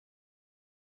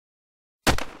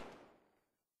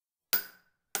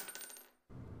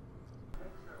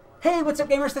Hey, what's up,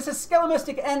 gamers? This is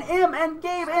Skelamistic and M and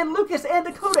Gabe and Lucas and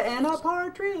Dakota and a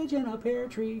partridge in a pear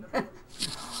tree.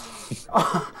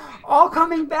 All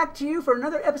coming back to you for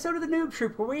another episode of the Noob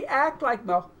Troupe, where we act like,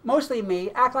 well, mostly me,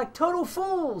 act like total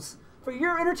fools for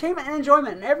your entertainment and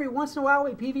enjoyment. And every once in a while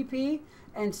we PvP,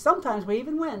 and sometimes we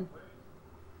even win.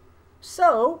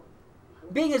 So,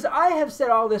 being as I have said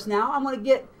all this now, I'm going to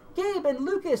get Gabe and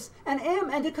Lucas and M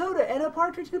and Dakota and a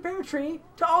partridge in a pear tree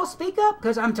to all speak up,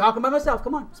 because I'm talking by myself.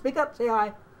 Come on, speak up, say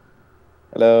hi.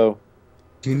 Hello.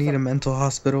 Do you need a mental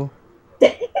hospital?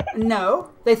 No,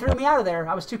 they threw me out of there.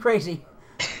 I was too crazy.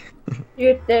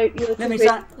 Let Let me go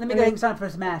ahead and sign up for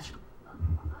this match.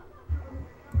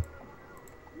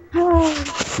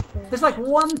 There's like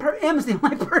one M's the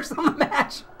only person on the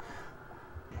match.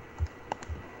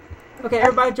 Okay,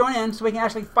 everybody join in so we can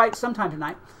actually fight sometime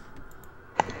tonight.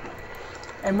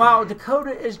 And while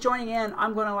Dakota is joining in,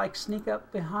 I'm gonna like sneak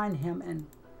up behind him and.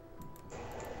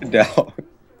 No.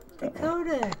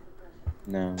 Dakota.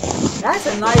 No. That's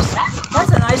a nice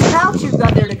pouch you've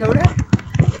got there, Dakota.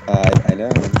 I know.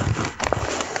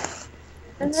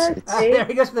 There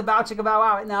he goes with the bow chicka bow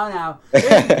wow. No.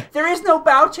 There is no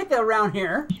bow chicka around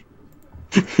here.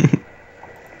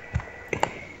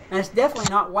 And it's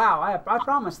definitely not wow. I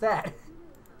promise that.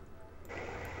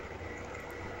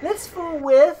 Let's fool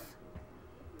with.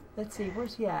 Let's see,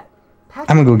 where's he at?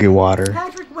 Patrick, I'm gonna go get water.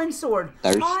 Patrick Windsword.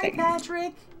 Thirsty. Hi,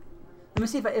 Patrick. Let me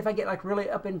see if I get like really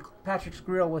up in Patrick's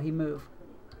grill, will he move?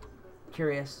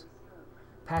 Curious.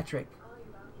 Patrick.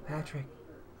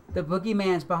 The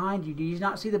boogeyman's behind you. Do you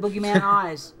not see the boogeyman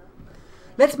eyes?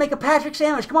 Let's make a Patrick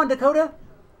sandwich. Come on, Dakota.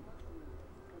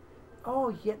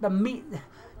 Oh, yeah, the meat.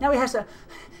 Now he has to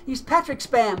use Patrick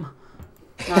spam.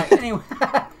 All right, anyway.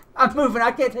 I'm moving.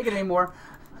 I can't take it anymore.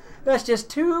 That's just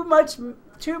too much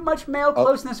male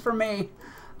closeness for me.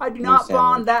 I do not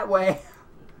bond that way.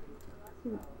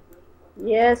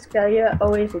 Yes, you're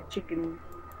always a chicken.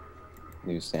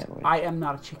 New sandwich. I am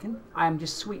not a chicken. I am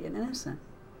just sweet and innocent.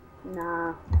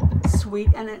 Nah. Sweet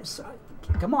and innocent.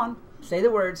 Come on, say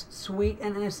the words. Sweet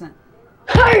and innocent.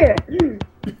 Hey!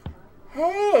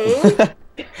 Hey!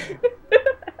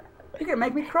 You're gonna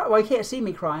make me cry. Well, you can't see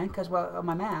me crying because of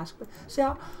my mask. But see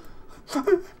how?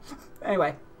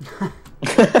 Anyway,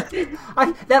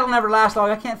 that'll never last long.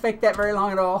 I can't fake that very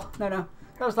long at all. No.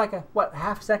 That was like a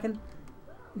half second.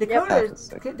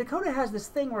 Dakota has this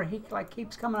thing where he like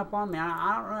keeps coming up on me.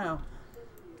 I don't know.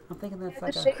 I'm thinking that's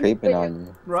like a creeping on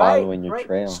you, following your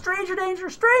trail. Stranger danger!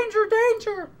 Stranger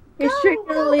danger!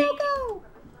 Go!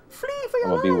 Flee for your life! I'm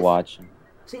gonna be watching.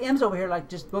 See, M's over here like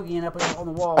just boogieing up on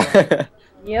the wall.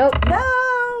 Yep.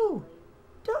 No!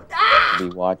 Don't Be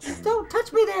watching. Don't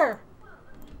touch me there!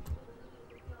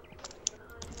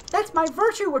 That's my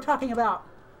virtue we're talking about.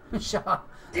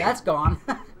 That's gone.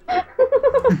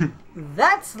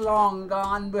 That's long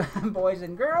gone, boys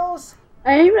and girls.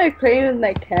 I ain't like playing with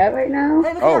my cat right now.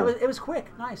 Hey, look at that. It was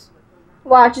quick. Nice.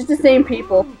 Watch, it's the same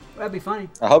people. That'd be funny.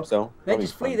 I hope so. They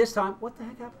just flee this time. What the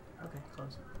heck happened? Okay,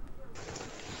 close.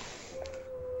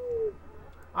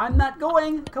 I'm not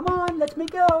going. Come on, let me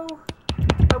go.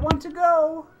 I want to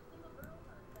go.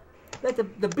 Let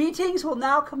the beatings will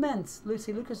now commence. Lucas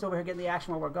is over here getting the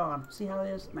action while we're gone. See how it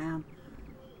is? Man.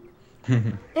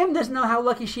 M doesn't know how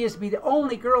lucky she is to be the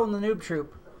only girl in the Noob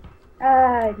Troupe.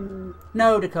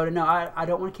 No, Dakota, no. I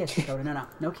don't want to kiss, Dakota.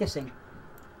 No kissing.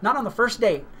 Not on the first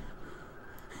date.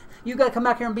 You got to come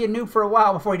back here and be a noob for a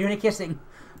while before you do any kissing.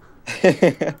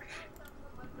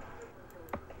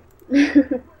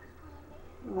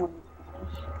 Oh,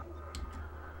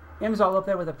 M's all up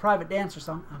there with a private dancer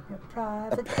song. I'm your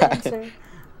private dancer.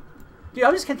 Dude,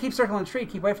 I'm just going to keep circling the tree.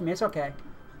 Keep away from me. It's okay.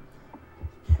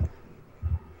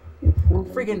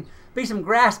 Freaking be some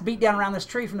grass beat down around this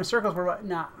tree from the circles.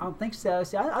 No, I don't think so.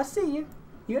 See, I see you.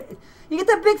 You get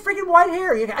that big freaking white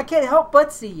hair. I can't help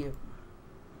but see you.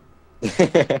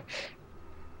 That's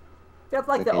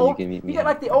like the old. You got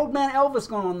like the old man Elvis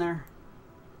going on there.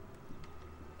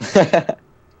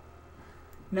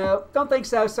 No, don't think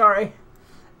so. Sorry.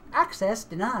 Access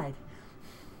denied.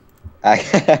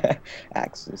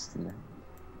 Access denied.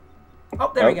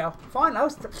 Oh, there we go. Fine.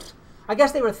 I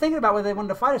guess they were thinking about whether they wanted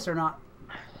to fight us or not.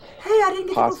 Hey, I didn't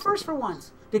get to go first for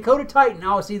once. Dakota Titan.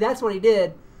 Oh, see, that's what he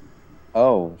did.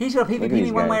 Oh. He's gonna PvP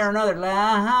me one way or another.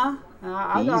 I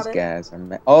got it. These guys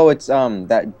are. Oh, it's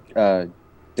that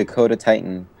Dakota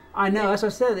Titan. I know. That's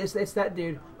what I said. It's that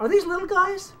dude. Are these little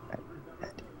guys?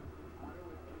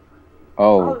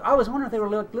 Oh. I was wondering if they were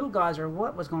little guys or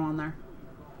what was going on there.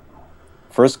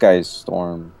 First guy's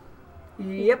Storm.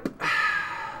 Yep.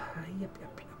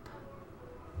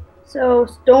 So,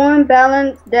 storm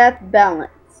balance, death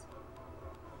balance.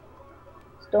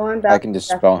 Storm I can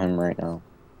dispel him right now.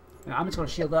 Yeah, I'm just going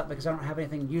to shield up because I don't have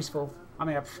anything useful. I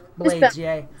mean, blades,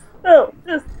 yay. Oh,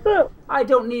 just oh. I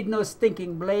don't need no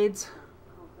stinking blades.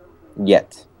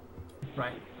 Yet.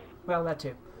 Right. Well, that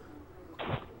too.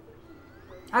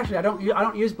 Actually, I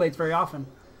don't use blades very often.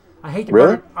 I hate to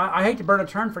burn. I hate to burn a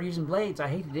turn for using blades. I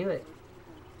hate to do it.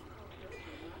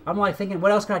 I'm like thinking,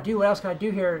 what else can I do? What else can I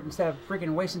do here instead of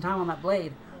freaking wasting time on that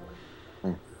blade?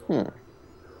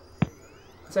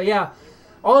 So yeah,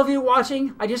 all of you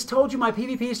watching, I just told you my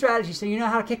PvP strategy, so you know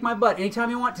how to kick my butt anytime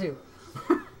you want to.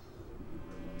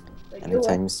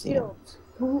 Anytime you see him.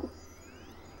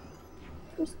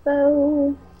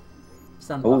 Spell.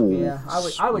 Sunblock, yeah.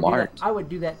 I would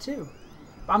do that too.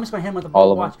 I'm just gonna hit him with a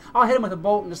bolt. Watch. I'll hit him with a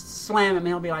bolt and just slam him, and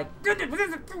he'll be like.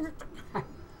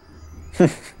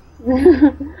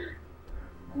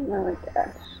 Oh my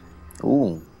gosh.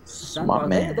 Ooh, smart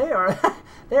man. They are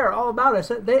they are all about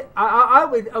us. I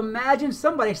would imagine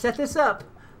somebody set this up.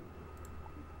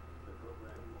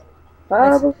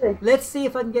 Probably. Let's see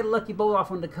if I can get a lucky bolt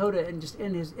off on Dakota and just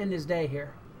end his day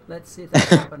here. Let's see if that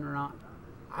happens or not.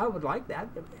 I would like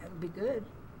that. That would be good.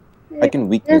 I can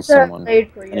weakness someone.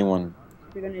 Anyone.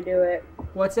 If you're gonna do it.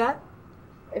 What's that?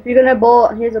 If you're gonna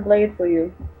bolt, here's a blade for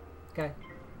you. Okay.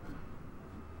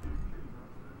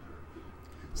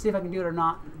 See if I can do it or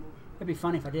not. It'd be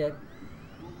funny if I did.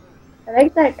 I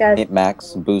like that guy. Hit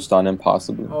max boost on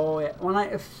impossible. Oh yeah.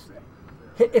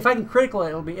 If I can critical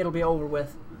it, it'll be over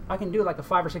with. I can do like a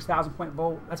 5,000 or 6,000 point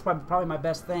bolt. That's probably my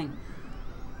best thing.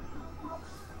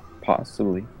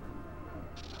 Possibly.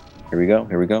 Here we go.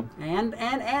 Here we go. And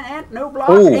no block.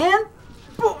 And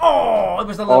oh, it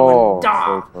was the little one.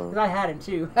 Duh. Because I had him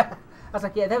too. I was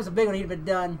like, yeah, that was a big one. He'd been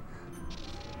done.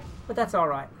 But that's all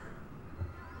right.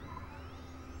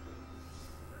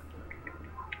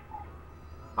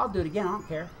 I'll do it again. I don't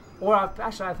care. Or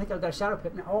actually, I think I've got a shadow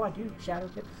pip now. Oh, I do. Shadow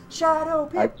pip. Shadow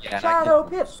pip. Shadow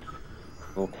pip.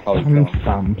 We'll probably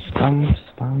kill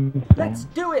him. Let's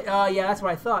do it. Yeah, that's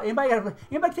what I thought. Anybody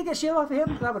take that shield off of him?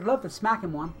 Because I would love to smack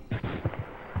him one.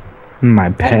 My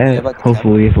pet.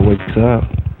 Hopefully, if it wakes up.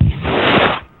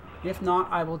 If not,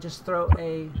 I will just throw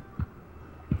a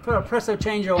presso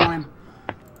changeo on him.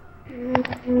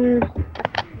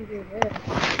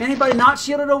 Anybody not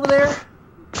shielded over there?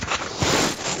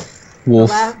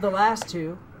 Wolf. The last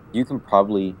two. You can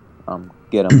probably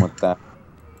get him with that.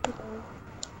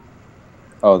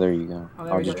 Oh, there you go. Oh,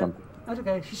 there I'll just jump. That's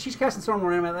okay. She's casting storm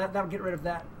on him. That'll get rid of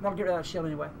that. That'll get rid of that shield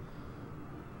anyway.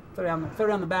 Throw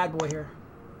down the bad boy here.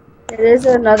 It is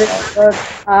another book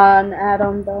on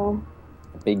Adam though.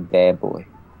 Big bad boy.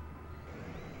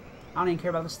 I don't even care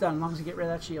about the stun as long as you get rid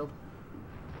of that shield.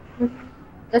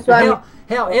 That's why.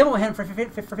 Hell, ammo him for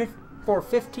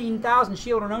 15,000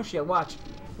 shield or no shield. Watch,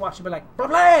 it'll be like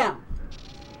blam.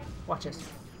 Watch this.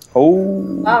 Oh.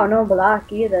 Wow, no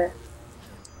block either.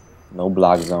 No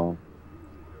block zone.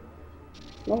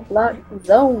 No block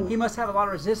zone. He must have a lot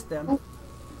of resist then.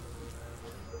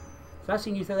 So I've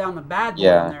seen you throw down the bad boy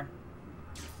Yeah. in there.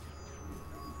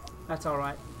 That's all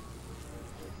right.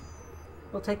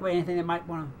 We'll take away anything that might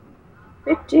want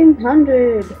to.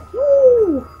 1,500.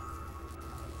 Woo!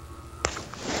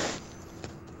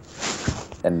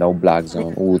 That no block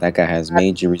zone. Ooh, that guy has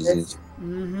major resist.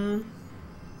 Mm-hmm.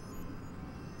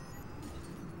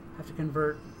 Have to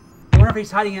convert. I wonder if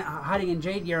he's hiding in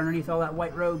jade gear underneath all that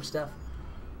white robe stuff.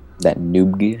 That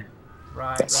noob gear.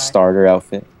 Right. That starter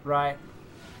outfit. Right.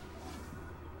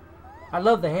 I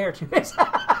love the hair too.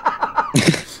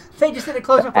 They just did a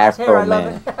close up on his hair. I love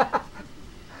it.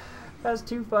 That's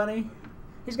too funny.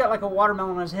 He's got like a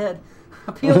watermelon on his head.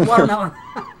 A peeled watermelon.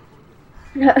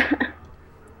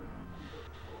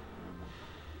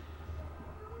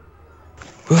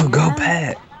 Ooh, go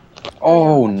pet.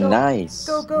 Oh, nice.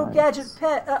 Go, nice. gadget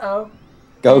pet. Uh-oh.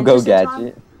 Go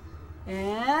gadget.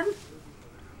 And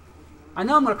I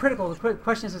know I'm going to critical. The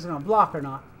question is it going to block or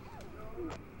not?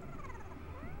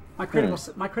 My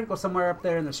critical somewhere up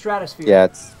there in the stratosphere. Yeah,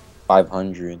 it's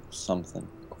 500 something.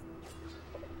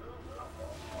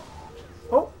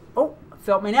 Oh,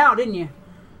 felt me now, didn't you?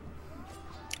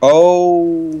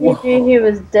 Oh. He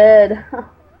was dead.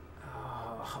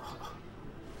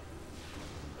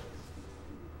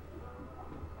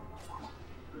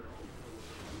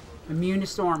 Immune to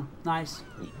storm. Nice.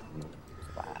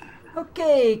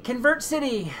 Okay, convert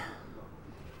city.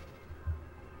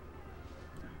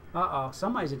 Uh-oh,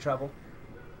 somebody's in trouble.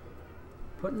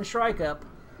 Putting the Shrike up.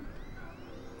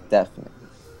 Definitely.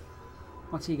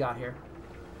 What's he got here?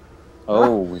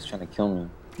 Oh, he's trying to kill me.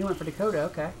 He went for Dakota,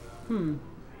 okay.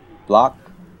 Block.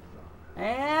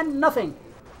 And nothing.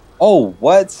 Oh,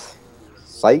 what?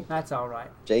 Psych. That's alright.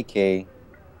 JK.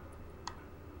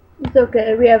 It's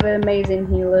okay. We have an amazing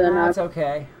healer. No, it's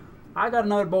okay. I got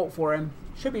another bolt for him.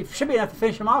 Should be enough to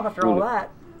finish him off after all that.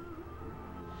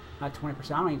 Not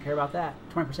 20%. I don't even care about that.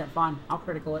 20% fine. I'll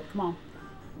critical it. Come on.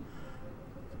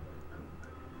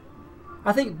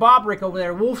 I think Bobrick over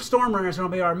there, Wolf Stormrunner, is going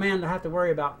to be our man to have to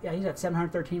worry about. Yeah, he's got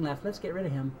 713 left. Let's get rid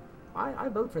of him. I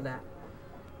vote for that.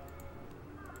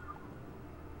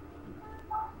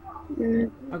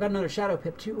 I've got another Shadow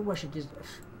Pip too. Ooh, I should just...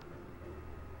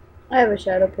 I have a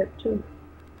Shadow Pip too.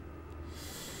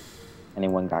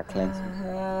 Anyone got cleanses?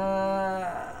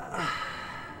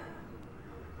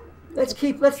 Let's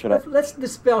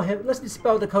dispel him. Let's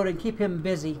dispel Dakota and keep him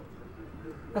busy.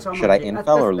 That's what I'm Should I gonna do.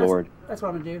 infel or Lord? That's what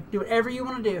I'm gonna do. Do whatever you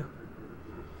want to do.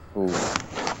 Ooh,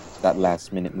 that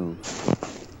last minute move.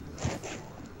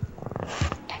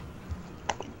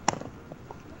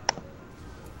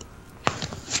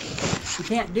 You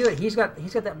can't do it. He's got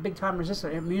that big time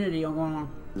resistant immunity going on.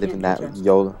 Living that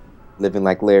YOLO, living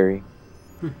like Larry.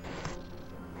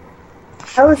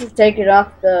 I would just take it off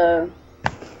the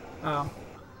other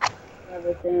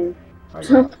thing.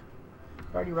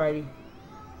 Righty.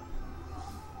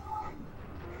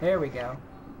 There we go.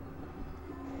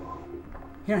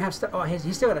 He don't have oh,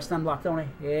 he's still got a stun block, don't he?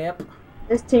 Yep.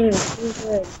 This team is too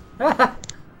good.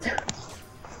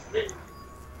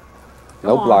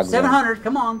 No block. 700.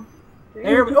 Come on.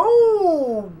 There we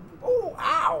go. Oh,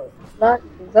 ow. Not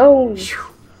zone.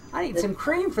 I need some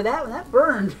cream for that one. That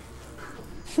burned.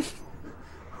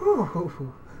 Of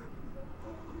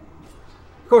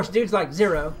course, dude's like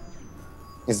 0.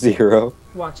 0.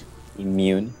 Watch.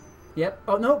 Immune. Yep.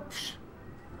 Oh, no.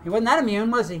 He wasn't that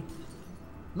immune, was he?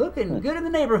 Looking good in the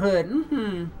neighborhood.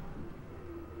 You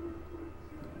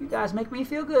guys make me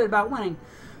feel good about winning.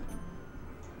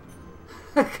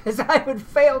 Because I would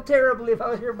fail terribly if I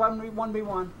was here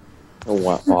 1v1. Oh,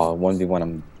 1v1,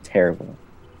 I'm terrible.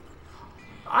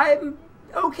 I'm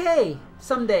okay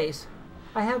some days.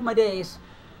 I have my days.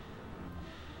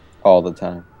 All the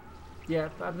time. Yeah,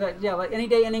 yeah, like any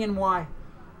day ending in Y.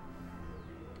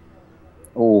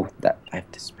 Oh, that I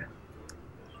have to spell.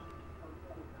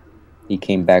 He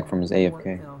came back from his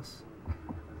AFK. What else?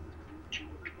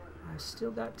 I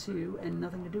still got 2 and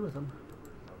nothing to do with them.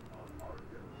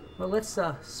 Well, let's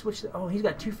switch. Oh, he's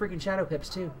got 2 freaking Shadow Pips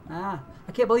too. I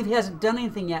can't believe he hasn't done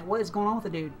anything yet. What is going on with the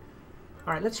dude?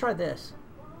 All right, let's try this.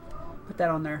 Put that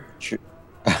on there.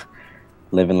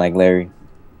 Living like Larry.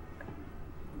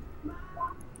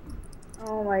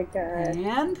 Oh my god.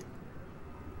 And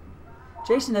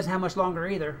Jason doesn't have much longer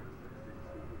either.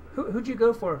 Who'd you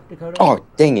go for, Dakota? Oh,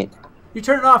 dang it. You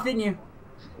turned it off, didn't you?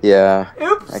 Yeah.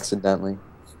 Oops. Accidentally.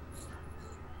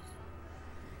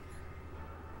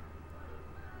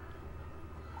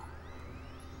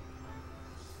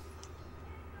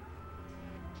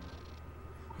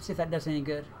 Let's see if that does any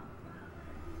good.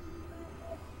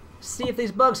 See if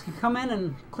these bugs can come in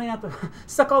and clean out the...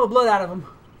 suck all the blood out of them.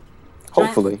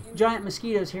 Hopefully. Giant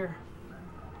mosquitoes here.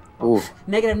 Ooh.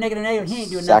 Negative. He ain't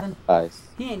doing Sacrifice. nothing.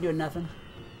 He ain't doing nothing.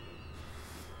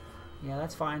 Yeah,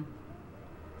 that's fine.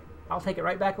 I'll take it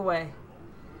right back away.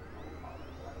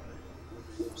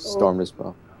 Storm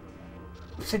dispel.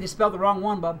 Said you spelled the wrong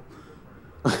one, bub.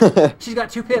 She's got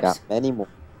 2 pips. Yeah, many more.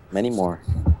 Many more.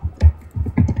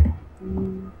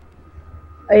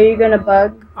 Are you gonna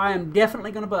bug? I am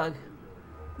definitely gonna bug.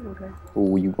 Okay.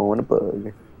 Ooh, you going to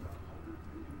bug.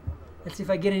 Let's see if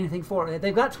I get anything for it.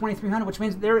 They've got 2,300, which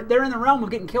means they're in the realm of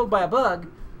getting killed by a bug.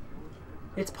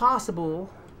 It's possible.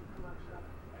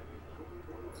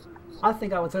 I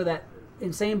think I would throw that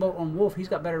insane bolt on Wolf. He's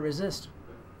got better resist.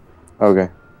 Okay.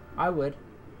 I would.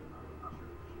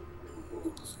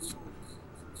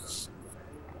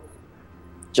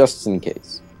 Just in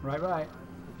case. Right.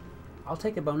 I'll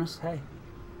take a bonus. Hey.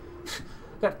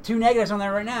 Got 2 negatives on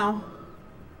there right now.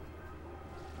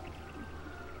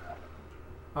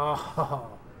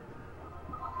 Oh.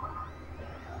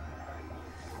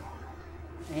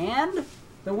 And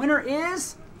the winner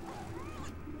is...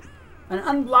 an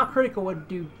unblocked critical would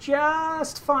do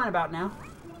just fine about now.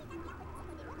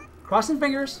 Crossing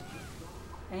fingers.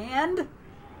 And...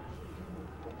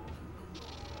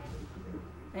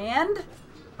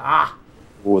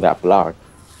 Ooh, that block.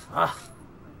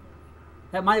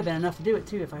 That might have been enough to do it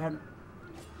too if I hadn't...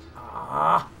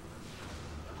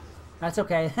 That's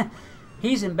okay.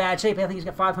 He's in bad shape. I think he's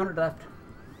got 500 left.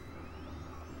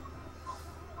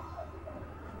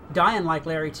 Dying like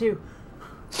Larry too.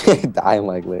 Dying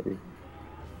like Larry.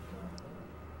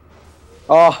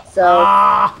 Oh. So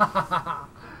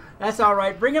That's all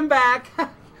right. Bring him back.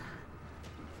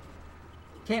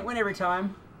 Can't win every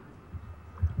time.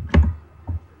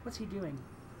 What's he doing?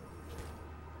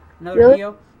 Another Really?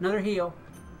 heal. Another heal.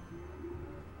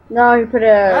 No, you put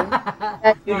a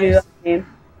that you do. Nice. I mean.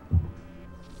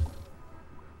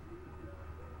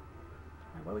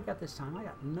 What we got this time? I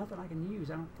got nothing I can use.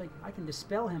 I don't think I can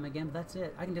dispel him again, but that's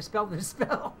it. I can dispel the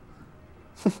dispel.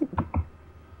 I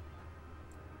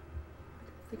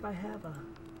think I have a...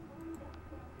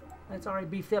 That's already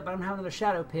beefed up. I don't have another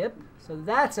Shadow Pip, so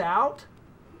that's out.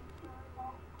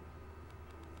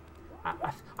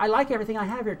 I like everything I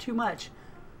have here too much.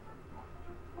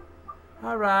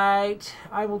 Alright.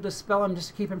 I will dispel him just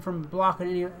to keep him from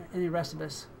blocking any rest of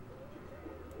us.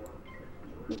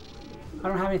 I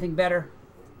don't have anything better.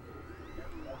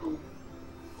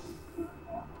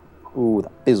 Ooh, the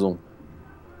fizzle.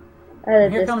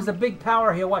 Here comes the big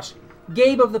power heal. Watch.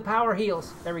 Gabe of the power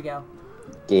heals. There we go.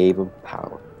 Gabe of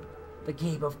power. The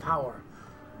Gabe of power.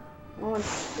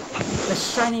 The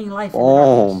shining life.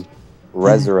 Boom.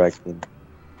 Resurrected.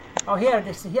 Oh, he had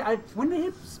this. When did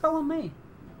he spell on me?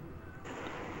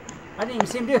 I didn't even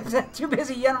see him do it. Too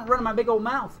busy running my big old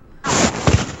mouth.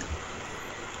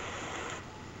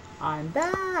 I'm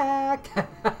back.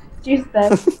 She's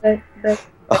back.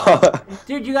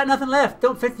 Dude, you got nothing left.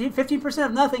 Don't 15%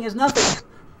 of nothing is nothing.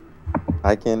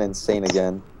 I can insane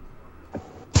again.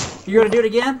 You gonna do it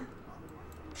again?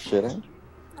 Should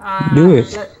I? Do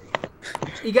it.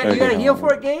 You got a heal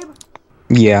for it, Gabe?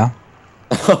 Yeah.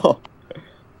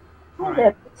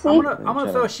 Right. I'm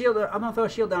gonna throw a shield. I'm gonna throw a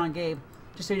shield down on Gabe,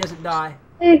 just so he doesn't die.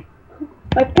 Hey,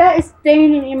 my pet is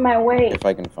standing in my way. If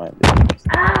I can find it.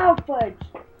 Ow, fudge!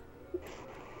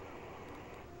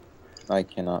 I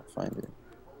cannot find it.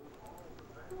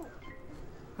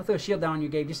 I'll throw a shield down on you,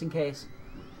 Gabe, just in case.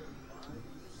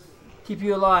 Keep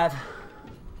you alive.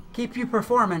 Keep you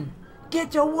performing.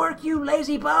 Get to work, you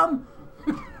lazy bum!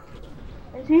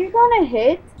 Is he gonna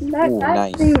hit? Ooh,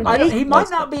 nice. He might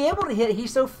not be able to hit.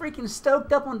 He's so freaking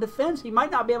stoked up on defense, he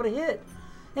might not be able to hit.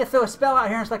 He'll throw a spell out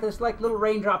here, and it's like this little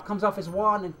raindrop comes off his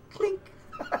wand and clink.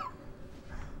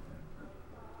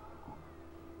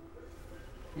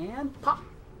 And pop.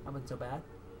 That wasn't so bad.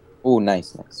 Ooh,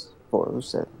 nice.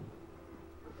 407.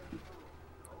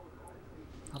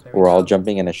 Oh, We're all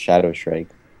jumping in a Shadow Strike.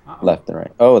 Uh-oh. Left and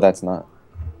right. Oh, that's not.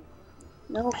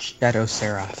 No. Shadow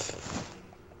Seraph.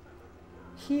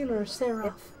 Healer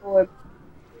Seraph. Or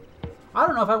I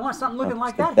don't know if I want something looking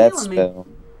like that That healing me. spell.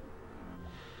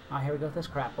 Oh, here we go with this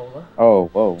crapola. Oh,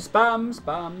 whoa. Spam,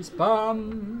 spam,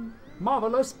 spam.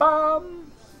 Marvelous spam.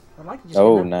 I'd like to just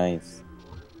Oh, nice.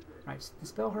 Right,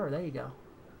 dispel her. There you go.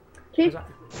 Chief,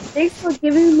 thanks for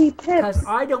giving me tips. Because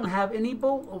I don't have any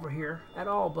bolt over here at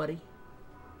all, buddy.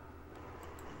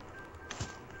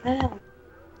 I'm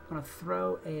going to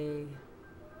throw a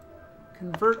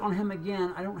convert on him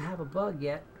again. I don't have a bug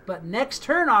yet. But next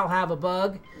turn I'll have a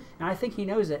bug. And I think he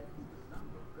knows it.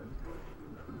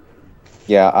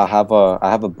 Yeah, I have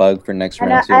a bug for next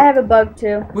round too. I have a bug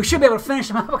too. We should be able to finish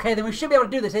him up. Okay, then we should be able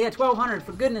to do this. They got 1,200,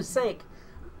 for goodness sake.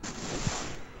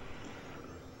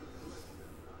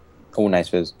 Oh, nice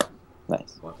fizz.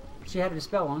 Nice. Well, she had a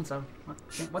dispel on, so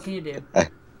what can you do?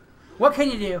 What can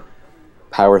you do?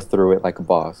 Power through it like a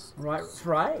boss.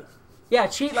 Right. Yeah,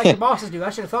 cheat like the bosses do. I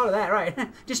should have thought of that, right?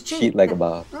 Just cheat. Cheat like a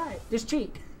boss. Right, just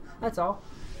cheat. That's all.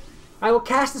 I will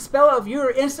cast a spell of you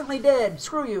are instantly dead.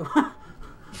 Screw you.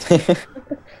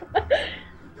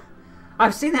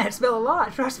 I've seen that spell a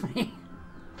lot, trust me.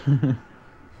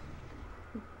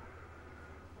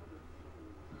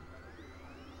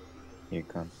 Here it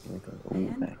comes.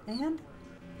 Ooh, nice. And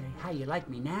how you like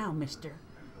me now, mister?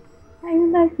 How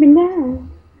you like me now?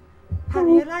 How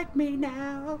do you like me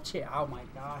now? Oh my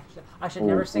gosh. I should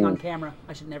never sing on camera.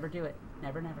 I should never do it.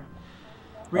 Never.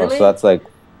 Really? Oh, so that's like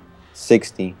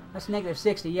 60. That's negative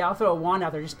 60. Yeah, I'll throw a wand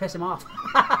out there. Just piss him off.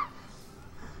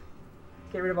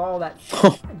 Get rid of all that.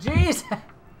 Jeez.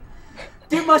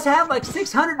 Dude must have like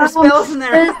 600 spells in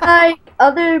there. There's like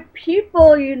other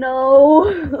people, you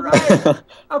know. Right.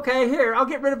 Okay, here. I'll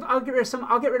get rid of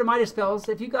my dispels.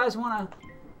 If you guys want to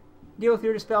deal with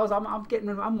your dispels,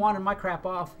 I'm wanding my crap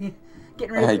off.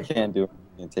 Getting rid of I it. can't do it.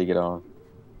 I can't take it off.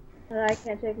 I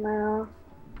can't take mine off.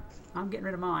 I'm getting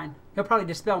rid of mine. He'll probably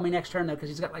dispel me next turn though, because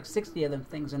he's got like 60 of them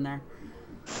things in there.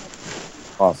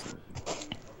 Awesome.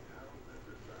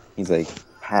 He's like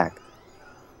packed.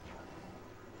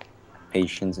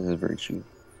 Patience is a virtue.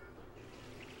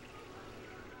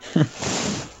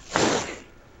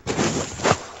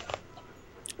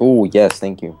 Oh, yes,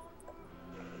 thank you.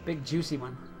 Big juicy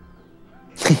one.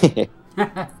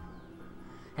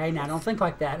 Hey, now don't think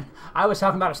like that. I was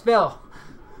talking about a spell.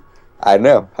 I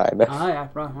know. Oh, yeah.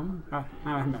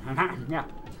 Yeah.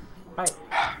 Right.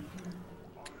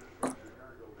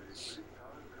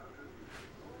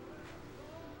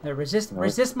 There, resist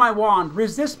my wand.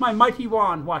 Resist my mighty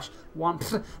wand. Watch.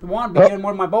 The wand be doing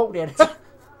more than my bolt did.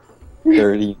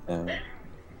 30.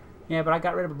 Yeah, but I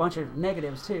got rid of a bunch of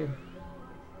negatives, too.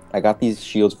 I got these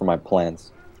shields for my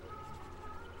plants.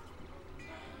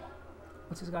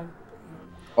 What's this guy?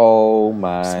 Oh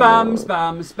my Spam,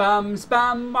 Lord.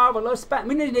 spam, marvelous spam.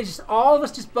 We need to just, all of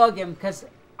us just bug him, because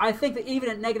I think that even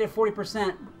at negative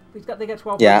 40%, they got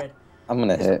 1200. Yeah, I'm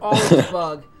gonna just hit. all of us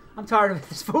bug. I'm tired of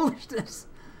this foolishness.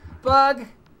 Bug.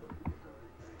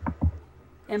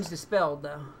 M's dispelled,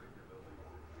 though.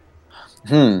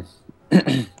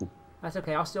 That's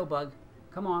okay, I'll still bug.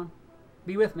 Come on.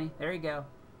 Be with me. There you go.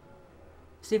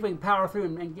 See if we can power through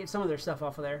and get some of their stuff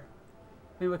off of there.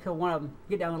 Maybe we'll kill one of them.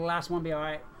 Get down to the last one, be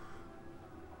alright.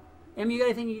 Em, you got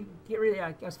anything you get rid of?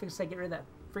 I was fixing to say get rid of that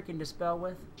freaking dispel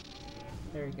with.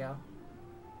 There you go.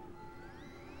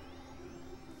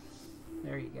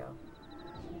 There you go.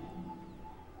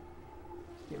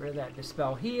 Get rid of that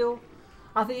dispel heal.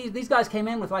 I think these guys came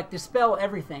in with like dispel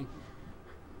everything.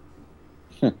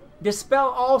 Dispel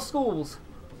all schools.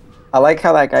 I like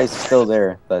how that guy's still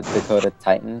there, the Dakota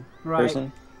Titan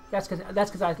person. That's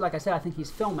because I, like I said, I think he's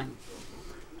filming.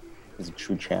 He's a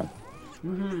true champ.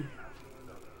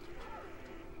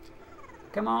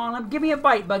 Come on, give me a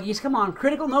bite, buggies. Come on,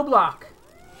 critical, no block.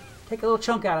 Take a little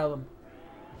chunk out of him.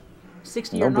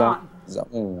 60 No or block. not.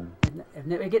 If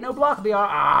they get no block, it'll be all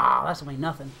right. Ah, that's only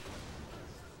nothing.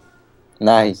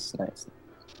 Nice.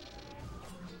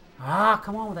 Ah,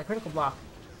 come on with that critical block.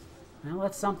 Well,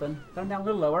 that's something. Got him down a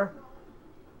little lower.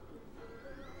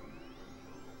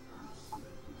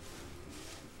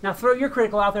 Now throw your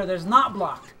critical out there that's not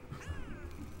blocked.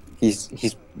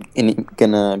 He's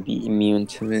gonna be immune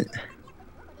to it.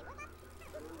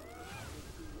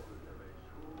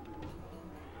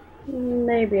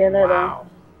 Maybe a little. Wow.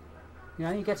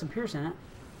 Yeah, you got some pierce in it.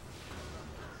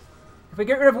 If we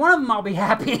get rid of one of them, I'll be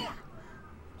happy.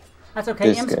 That's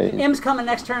okay. M's coming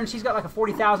next turn. She's got like a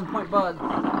 40,000 point bug.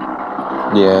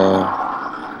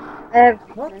 Yeah.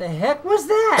 What the heck was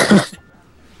that?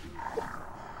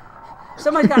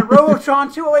 Somebody's got a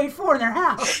Robotron 2084 in their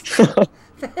house.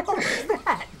 The hell was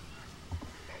that?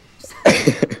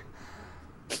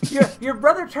 Your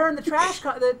brother turned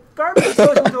the garbage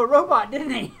disposal into a robot,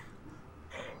 didn't he?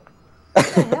 What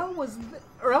the hell was that?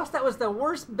 Or else that was the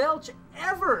worst belch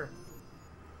ever.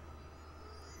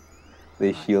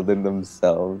 They shielded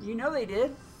themselves. You know they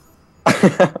did.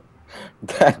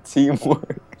 That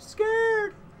teamwork.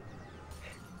 Scared.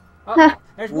 Oh,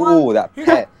 there's one. Ooh, that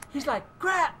pet. He's like,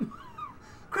 crap.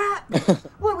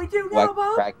 What do we do now,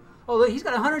 Bob? Oh, he's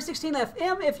got 116 left.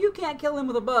 M, if you can't kill him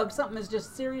with a bug, something is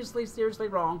just seriously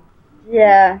wrong.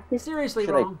 Yeah. He's seriously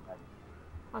wrong.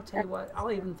 I'll tell you what.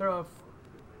 I'll even throw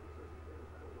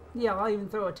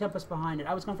a Tempest behind it.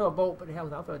 I was going to throw a Bolt, but hell,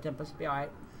 I'll throw a Tempest. It'll be alright.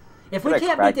 If we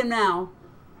can't beat them now,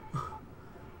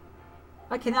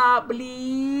 I cannot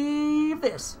believe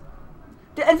this.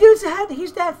 And dude's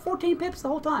he's had 14 pips the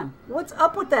whole time. What's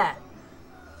up with that?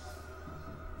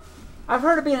 I've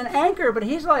heard of being an anchor, but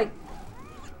he's like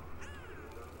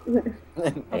An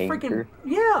anchor?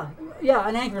 Yeah,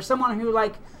 an anchor. Someone who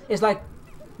is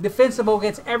defensible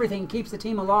against everything, keeps the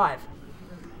team alive.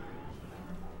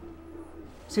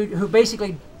 So who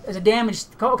basically is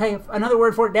a another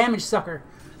word for it, damage sucker.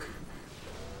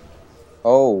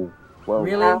 Oh, well.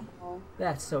 Really? Wow.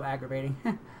 That's so aggravating.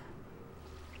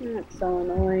 That's so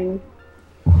annoying.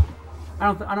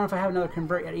 I don't know if I have another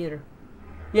convert yet either.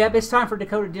 Yeah, but it's time for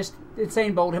Dakota to just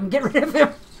insane bolt him. Get rid of him.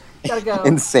 Gotta go.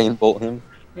 Insane bolt him.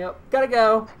 Yep, gotta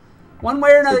go. One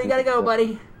way or another, you gotta go,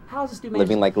 buddy. How's this dude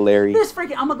living like Larry? This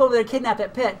freaking! I'm gonna go over there and kidnap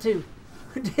that pet too.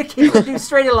 Keep the dude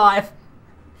straight alive.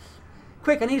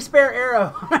 Quick, I need a spare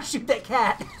arrow. I'm gonna shoot that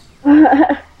cat.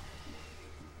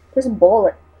 Just bolt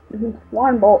it.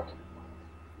 One bolt.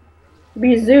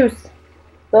 Be Zeus.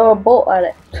 Throw a bolt at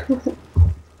it.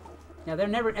 Yeah, they're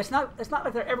never. It's not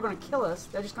like they're ever gonna kill us.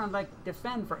 They're just gonna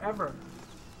defend forever.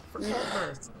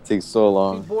 Forever. It takes so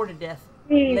long. Be bored to death.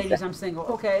 Ladies, I'm single.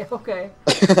 Okay.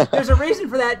 There's a reason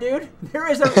for that, dude.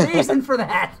 There is a reason for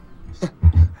that.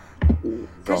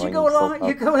 Because you go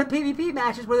in PvP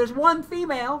matches where there's one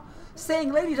female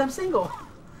saying, "Ladies, I'm single."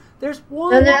 There's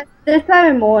one. No, there's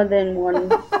probably more than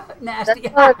one. Nasty.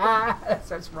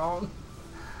 That's wrong.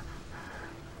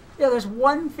 Yeah, there's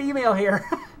one female here.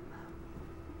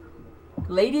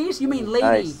 Ladies? You mean lady?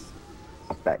 Nice.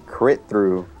 That crit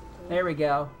through. There we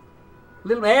go.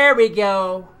 There we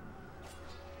go.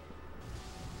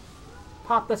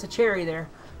 Popped us a cherry there.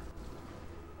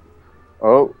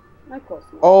 Oh. Michael's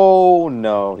not. Oh,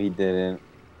 no, he didn't.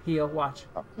 Heal, watch.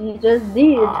 He just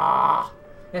did. Ah.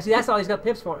 Yeah, see, that's all he's got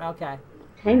pips for. Okay.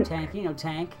 Tank. Tank,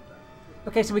 tank.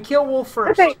 Okay, so we kill Wolf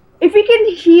first. Okay, if he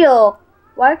can heal,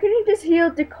 why couldn't he just heal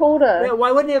Dakota? Yeah,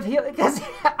 why wouldn't he have healed? Because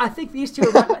I think these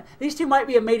two might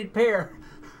be a mated pair.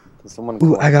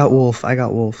 Ooh, I got Wolf. I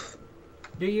got Wolf.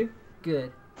 Do you?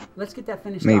 Good. Let's get that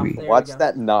finished Maybe. off. There Watch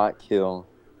that not kill.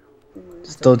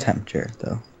 Still okay. temperature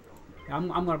though. I'm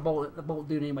gonna bolt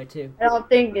dude anyway too. I don't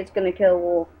think it's gonna kill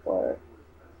Wolf, but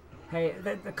Hey,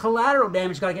 the collateral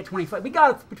damage gotta get 25. We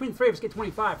got between the three of us get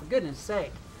 25. For goodness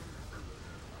sake.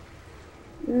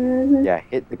 Yeah,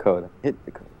 hit Dakota. Hit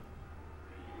Dakota.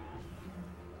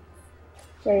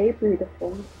 hey,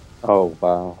 beautiful. Oh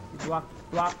wow.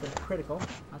 Block the critical.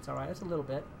 That's all right. That's a little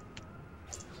bit.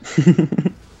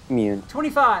 Immune.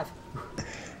 25.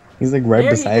 He's like right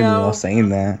beside me while saying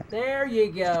that. There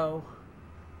you go.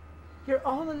 You're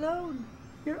all alone.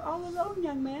 You're all alone,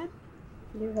 young man.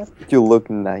 You look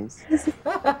nice.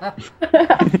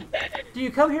 Do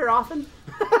you come here often?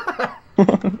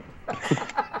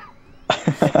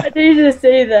 I need you to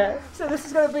say that. So this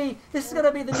is gonna be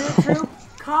the Noob Troupe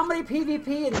comedy,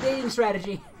 PvP, and dating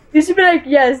strategy. You should be like,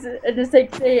 yes, and just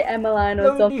like say Emmeline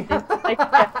or something. Like,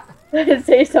 yeah.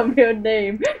 Say some real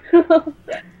name.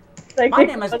 Like, My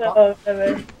name is Bob.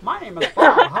 My name is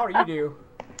Bob. How are you do?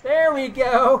 There we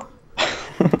go.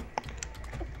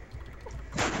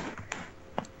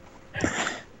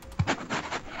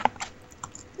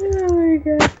 Oh my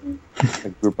god.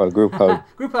 Group hug. Group hug.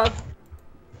 Group hug.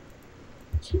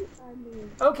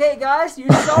 Okay, guys, you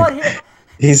saw it here.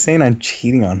 He's saying I'm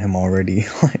cheating on him already.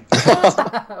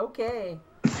 Okay.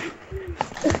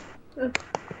 There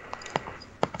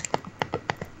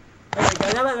we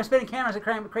go. Now that we're spinning cameras at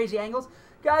crazy angles.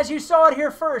 Guys, you saw it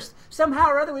here first. Somehow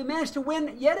or other, we managed to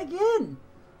win yet again.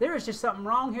 There is just something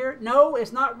wrong here. No,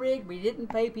 it's not rigged. We didn't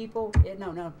pay people.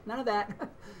 No, none of that.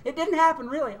 It didn't happen,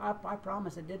 really. I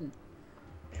promise it didn't.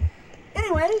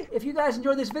 Anyway, if you guys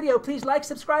enjoyed this video, please like,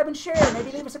 subscribe, and share.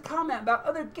 Maybe leave us a comment about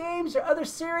other games or other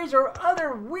series or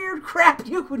other weird crap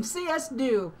you can see us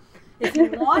do. If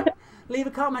you want, leave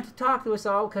a comment to talk to us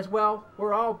all, because, well,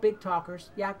 we're all big talkers.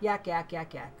 Yak, yak, yak,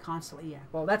 yak, yak. Constantly yak.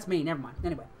 Well, that's me. Never mind.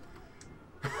 Anyway.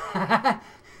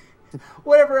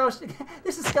 Whatever else.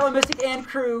 This is Skeleton Mystic and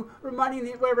crew reminding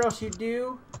you whatever else you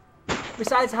do,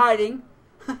 besides hiding,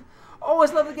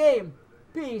 always love the game.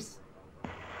 Peace.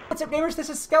 What's up, gamers? This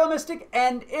is Skeleton Mystic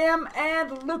and M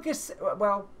and Lucas.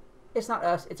 Well, it's not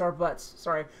us. It's our butts.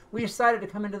 Sorry. We decided to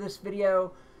come into this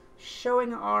video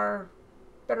showing our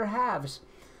better halves.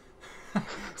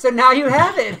 So now you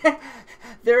have it.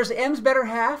 There's M's better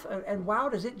half, and wow,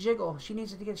 does it jiggle? She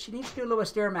needs to do a little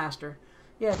Stairmaster.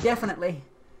 Yeah, definitely.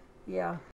 Yeah.